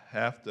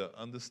have to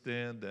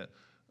understand that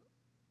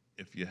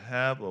if you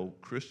have a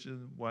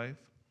Christian wife,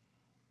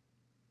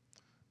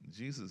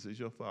 Jesus is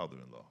your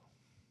father-in-law,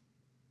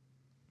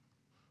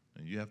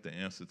 and you have to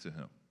answer to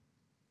him.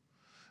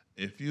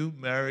 If you're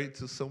married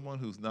to someone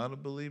who's not a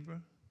believer,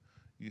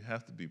 you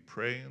have to be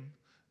praying,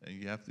 and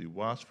you have to be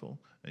watchful,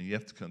 and you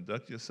have to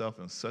conduct yourself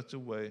in such a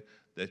way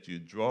that you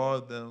draw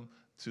them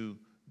to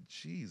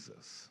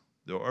Jesus.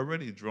 They're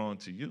already drawn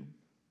to you,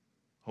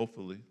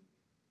 hopefully,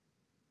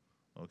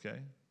 okay?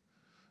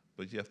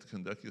 But you have to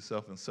conduct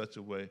yourself in such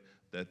a way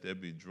that they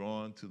be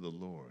drawn to the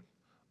Lord.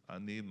 I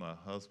need my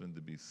husband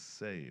to be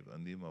saved.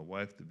 I need my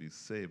wife to be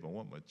saved. I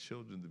want my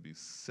children to be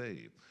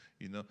saved.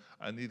 You know,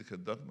 I need to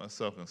conduct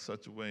myself in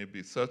such a way and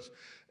be such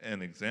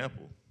an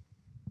example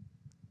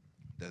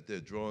that they're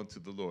drawn to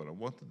the Lord. I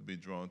want them to be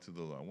drawn to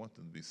the Lord. I want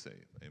them to be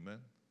saved. Amen?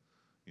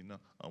 You know,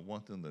 I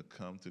want them to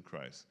come to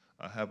Christ.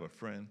 I have a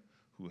friend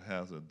who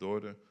has a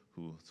daughter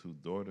whose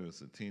daughter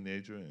is a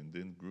teenager and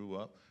then grew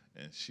up,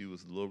 and she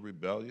was a little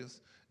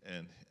rebellious,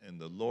 and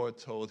the Lord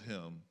told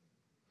him,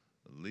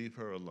 leave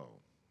her alone.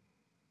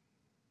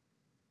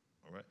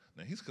 All right?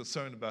 Now, he's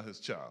concerned about his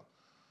child,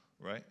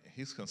 right?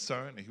 He's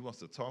concerned, and he wants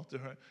to talk to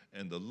her,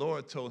 and the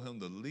Lord told him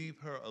to leave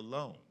her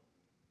alone.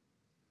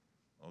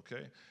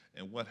 Okay?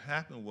 And what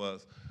happened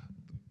was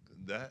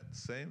that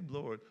same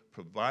Lord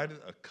provided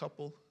a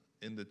couple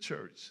in the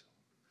church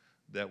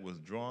that was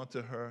drawn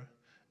to her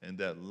and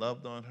that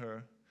loved on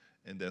her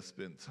and that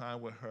spent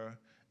time with her,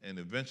 and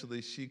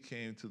eventually she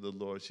came to the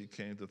Lord. She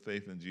came to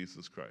faith in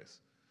Jesus Christ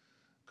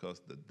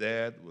because the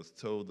dad was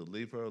told to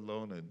leave her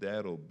alone, and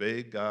dad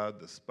obeyed God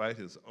despite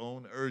his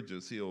own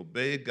urges. He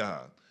obeyed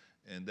God,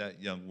 and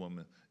that young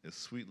woman is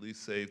sweetly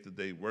saved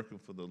today, working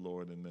for the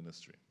Lord in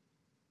ministry.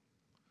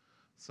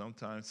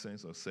 Sometimes,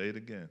 saints, I'll say it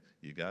again,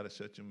 you got to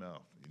shut your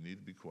mouth. You need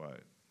to be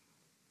quiet.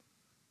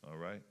 All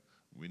right?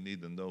 We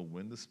need to know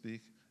when to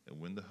speak and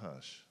when to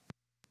hush.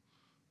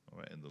 All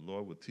right? And the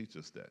Lord will teach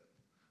us that.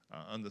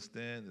 I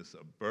understand it's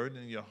a burden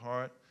in your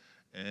heart,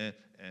 and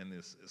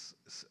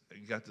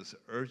you got this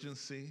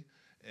urgency,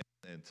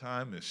 and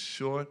time is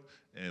short,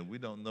 and we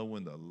don't know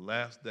when the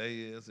last day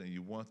is, and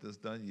you want this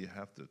done. You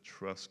have to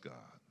trust God.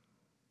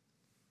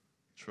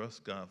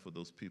 Trust God for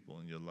those people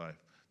in your life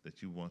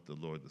that you want the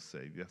Lord to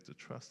save. You have to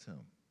trust him.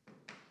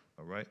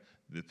 All right?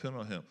 Depend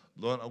on him.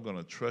 Lord, I'm going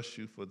to trust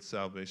you for the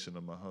salvation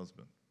of my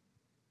husband.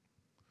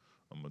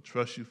 I'm going to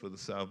trust you for the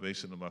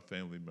salvation of my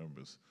family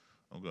members.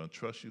 I'm going to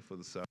trust you for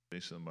the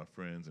salvation of my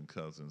friends and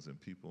cousins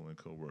and people and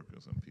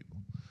coworkers and people.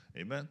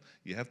 Amen?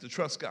 You have to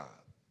trust God.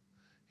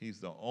 He's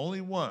the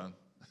only one.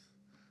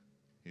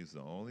 He's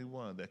the only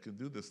one that can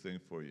do this thing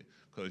for you.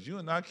 Because you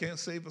and I can't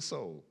save a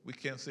soul. We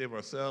can't save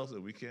ourselves,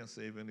 and we can't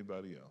save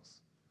anybody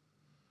else.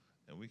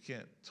 And we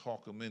can't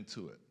talk them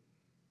into it.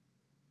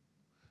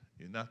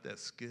 You're not that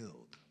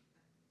skilled.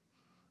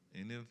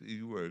 And if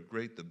you were a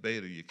great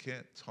debater, you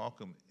can't talk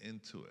them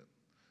into it.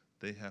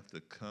 They have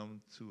to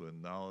come to a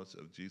knowledge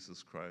of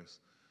Jesus Christ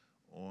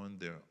on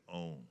their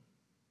own.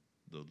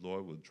 The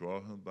Lord will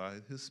draw him by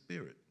his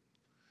Spirit,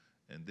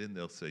 and then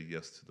they'll say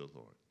yes to the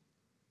Lord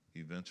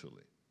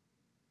eventually.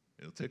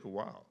 It'll take a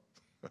while.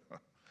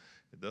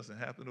 It doesn't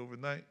happen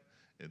overnight.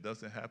 It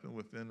doesn't happen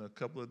within a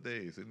couple of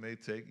days. It may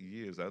take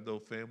years. I know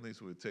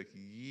families would take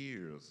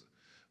years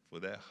for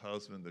that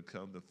husband to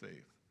come to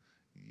faith.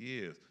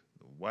 Years.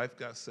 The wife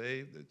got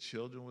saved, the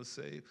children were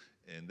saved,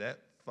 and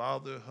that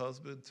father,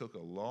 husband took a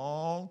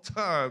long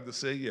time to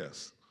say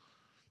yes.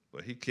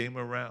 But he came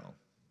around.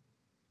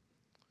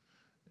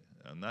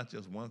 And not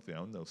just one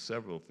family. I know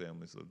several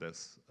families of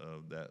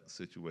that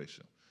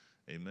situation.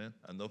 Amen.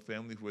 I know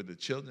families where the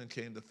children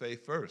came to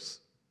faith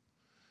first,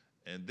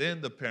 and then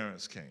the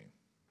parents came.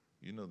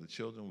 You know, the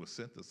children were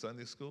sent to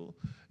Sunday school,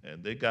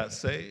 and they got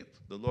saved.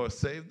 The Lord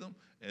saved them,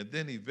 and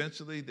then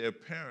eventually their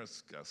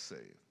parents got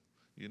saved.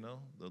 You know,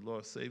 the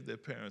Lord saved their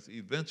parents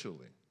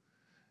eventually.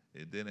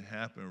 It didn't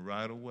happen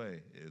right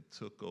away. It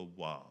took a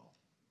while.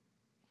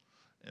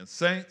 And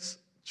saints,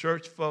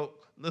 church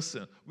folk,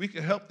 listen, we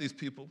can help these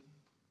people.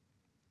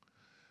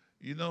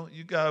 You know,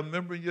 you got a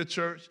member in your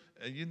church,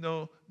 and you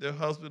know their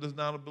husband is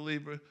not a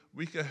believer.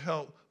 We can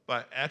help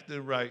by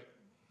acting right,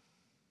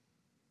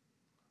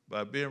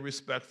 by being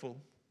respectful,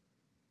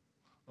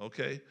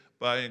 okay,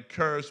 by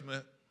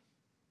encouragement,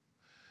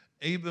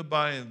 even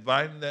by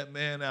inviting that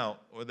man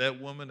out or that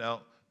woman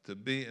out to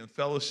be in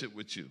fellowship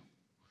with you.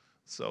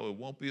 So it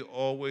won't be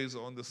always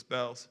on the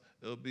spouse.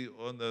 It'll be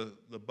on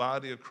the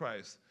body of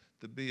Christ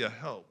to be a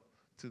help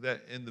to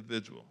that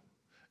individual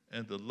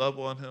and to love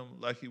on him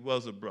like he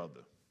was a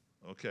brother,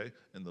 okay,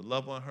 and to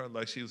love on her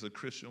like she was a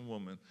Christian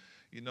woman,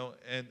 you know,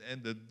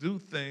 and to do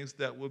things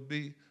that would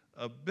be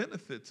a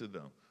benefit to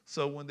them.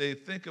 So when they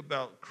think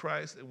about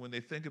Christ and when they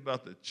think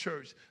about the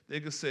church, they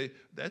can say,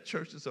 that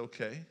church is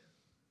okay.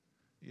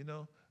 You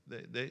know,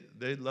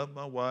 they love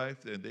my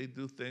wife and they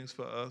do things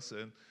for us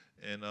and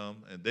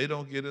they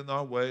don't get in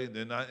our way.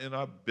 They're not in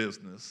our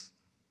business.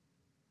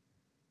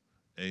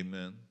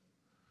 Amen.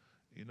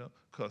 You know,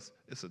 because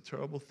it's a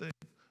terrible thing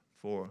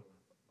for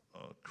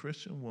a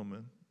Christian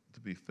woman to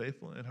be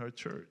faithful in her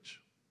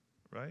church,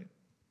 right?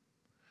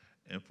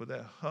 And for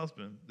that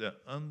husband, that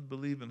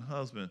unbelieving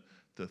husband,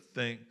 to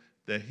think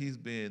that he's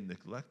being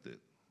neglected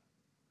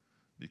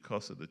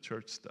because of the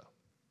church stuff.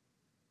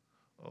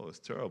 Oh, it's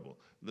terrible.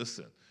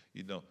 Listen,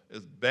 you know,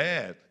 it's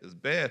bad. It's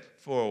bad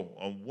for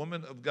a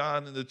woman of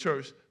God in the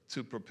church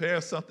to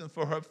prepare something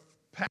for her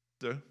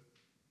pastor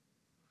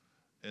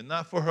and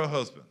not for her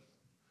husband.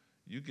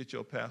 You get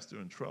your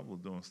pastor in trouble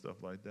doing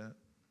stuff like that,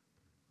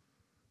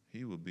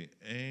 he will be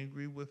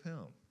angry with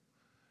him.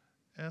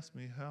 Ask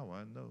me how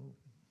I know.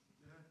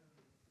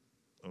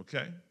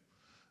 Okay?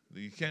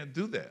 You can't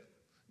do that.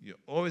 You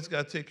always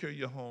got to take care of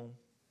your home.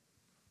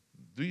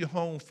 Do your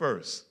home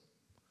first,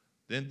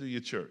 then do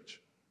your church.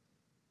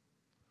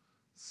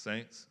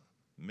 Saints,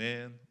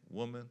 man,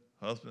 woman,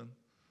 husband,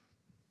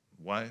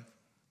 wife,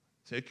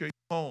 take care of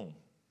your home.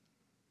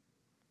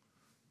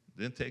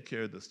 Then take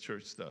care of this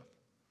church stuff.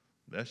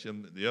 That's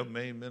your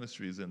main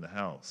ministry is in the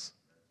house,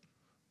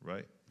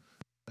 right?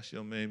 That's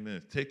your main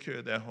ministry. Take care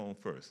of that home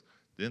first.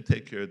 Then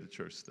take care of the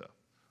church stuff.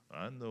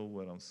 I know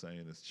what I'm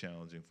saying is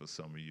challenging for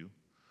some of you,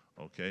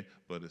 okay?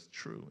 But it's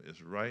true.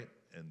 It's right.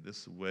 And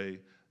this way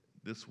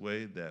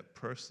that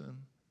person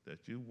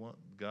that you want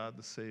God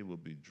to save will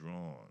be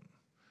drawn,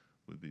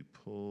 will be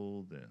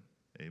pulled in.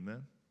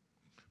 Amen?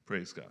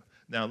 Praise God.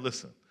 Now,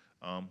 listen.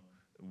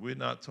 We're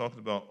not talking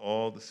about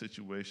all the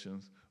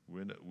situations.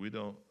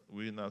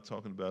 We're not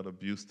talking about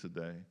abuse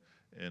today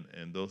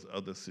and those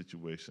other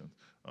situations.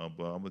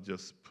 But I'm going to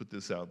just put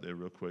this out there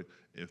real quick.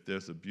 If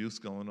there's abuse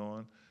going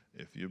on,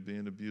 if you're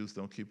being abused,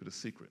 don't keep it a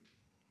secret.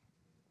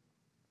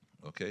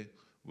 Okay?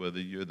 Whether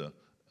you're the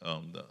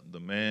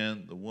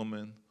man, the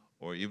woman,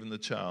 or even the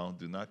child,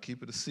 do not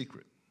keep it a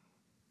secret.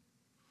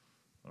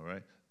 All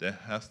right? That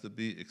has to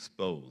be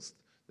exposed.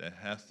 That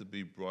has to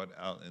be brought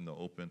out in the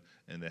open,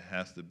 and that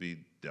has to be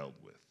dealt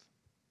with.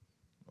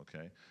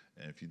 Okay?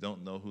 And if you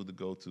don't know who to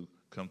go to,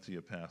 come to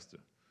your pastor.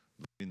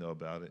 Let me know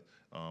about it.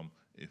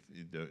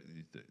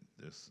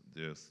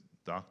 There's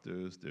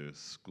doctors, there's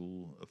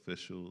school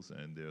officials,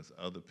 and there's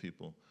other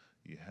people.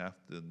 You have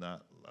to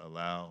not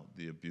allow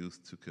the abuse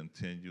to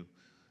continue.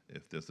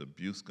 If there's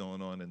abuse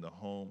going on in the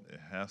home, it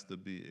has to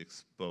be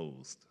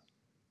exposed.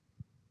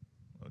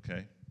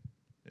 Okay?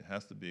 It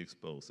has to be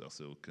exposed, else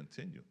it will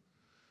continue.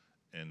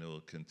 And it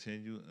will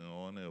continue and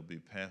on. It will be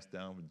passed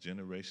down from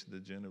generation to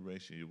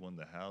generation. You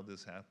wonder how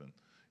this happened,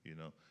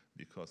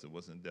 because it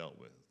wasn't dealt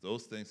with.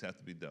 Those things have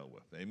to be dealt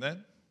with.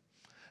 Amen?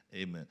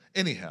 Amen.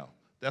 Anyhow,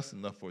 that's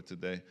enough for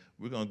today.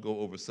 We're going to go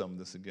over some of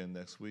this again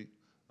next week.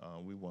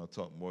 We want to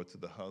talk more to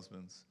the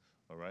husbands,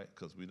 all right,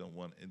 because we don't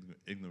want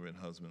ignorant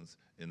husbands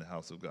in the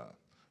house of God.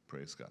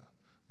 Praise God.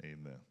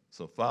 Amen.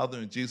 So, Father,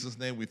 in Jesus'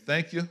 name, we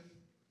thank you.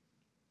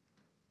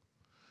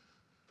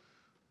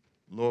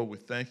 Lord, we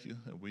thank you,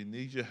 and we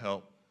need your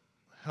help.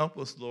 Help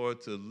us, Lord,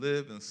 to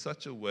live in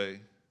such a way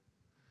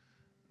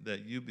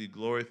that you be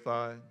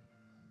glorified.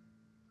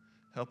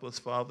 Help us,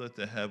 Father,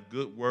 to have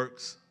good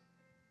works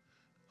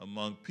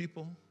among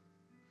people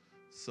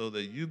so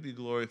that you be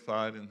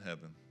glorified in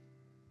heaven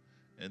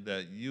and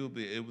that you'll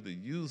be able to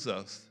use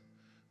us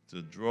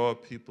to draw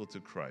people to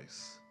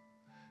Christ.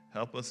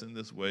 Help us in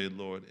this way,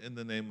 Lord, in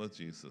the name of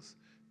Jesus.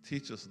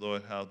 Teach us,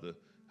 Lord, how to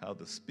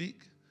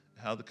speak,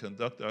 how to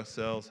conduct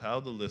ourselves,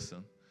 how to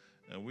listen.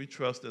 And we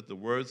trust that the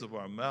words of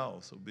our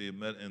mouths will be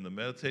in the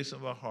meditation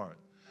of our heart,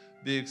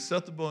 be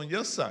acceptable in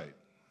your sight,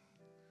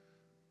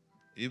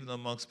 even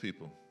amongst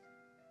people.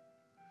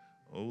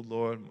 Oh,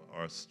 Lord,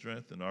 our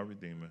strength and our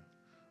Redeemer,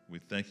 we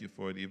thank you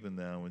for it even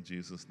now in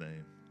Jesus'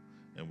 name.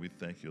 And we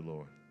thank you,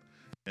 Lord.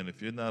 And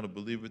if you're not a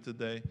believer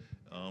today,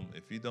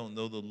 if you don't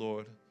know the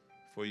Lord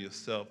for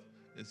yourself,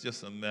 it's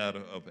just a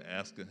matter of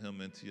asking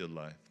him into your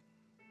life.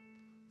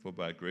 For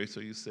by grace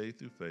are you saved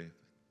through faith.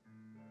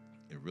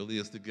 It really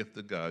is the gift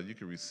of God. You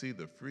can receive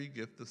the free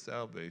gift of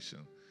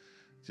salvation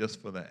just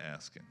for the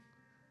asking.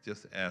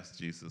 Just ask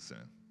Jesus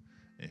in,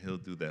 and he'll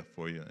do that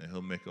for you, and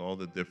he'll make all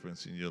the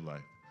difference in your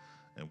life.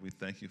 And we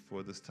thank you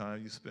for this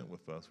time you spent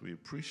with us. We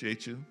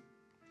appreciate you,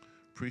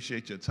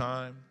 appreciate your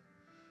time,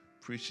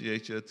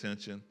 appreciate your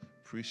attention,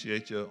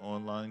 appreciate your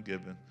online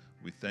giving.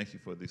 We thank you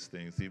for these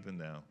things even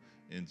now.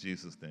 In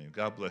Jesus' name.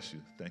 God bless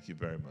you. Thank you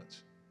very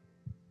much.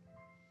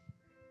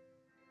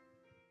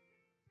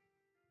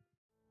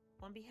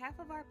 On behalf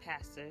of our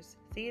pastors,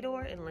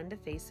 Theodore and Linda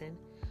Faison,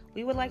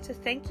 we would like to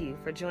thank you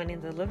for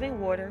joining the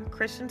Living Water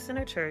Christian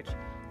Center Church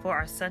for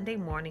our Sunday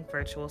morning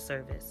virtual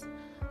service.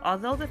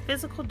 Although the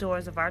physical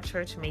doors of our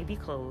church may be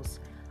closed,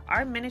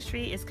 our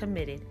ministry is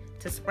committed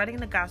to spreading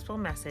the gospel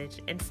message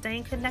and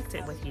staying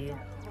connected with you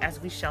as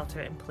we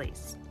shelter in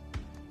place.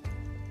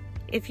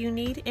 If you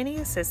need any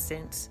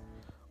assistance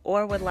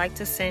or would like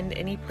to send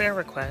any prayer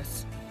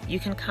requests, you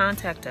can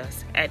contact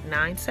us at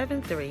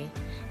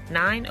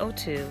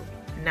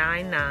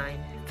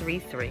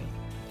 973-902-9933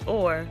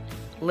 or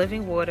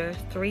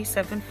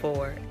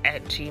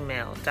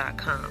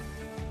livingwater374@gmail.com.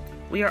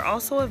 We are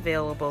also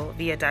available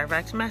via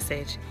direct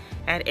message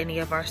at any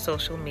of our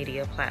social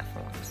media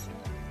platforms.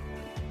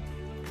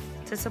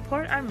 To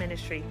support our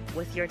ministry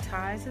with your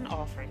tithes and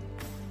offering,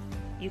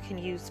 you can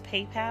use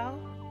PayPal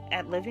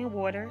at Living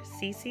Water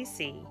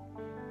CCC,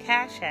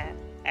 Cash App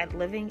at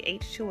Living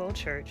H2O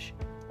Church,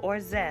 or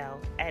Zelle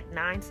at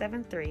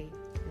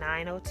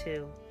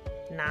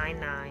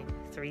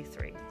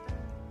 973-902-9933.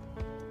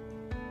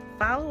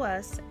 Follow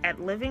us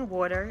at Living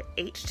Water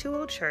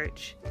H2O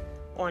Church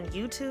on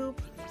YouTube,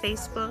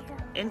 Facebook,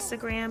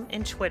 Instagram,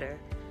 and Twitter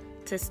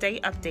to stay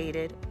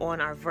updated on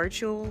our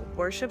virtual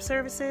worship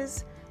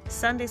services,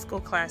 Sunday school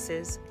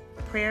classes,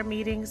 prayer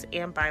meetings,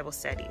 and Bible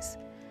studies.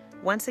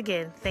 Once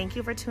again, thank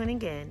you for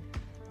tuning in.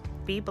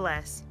 Be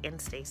blessed and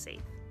stay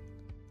safe.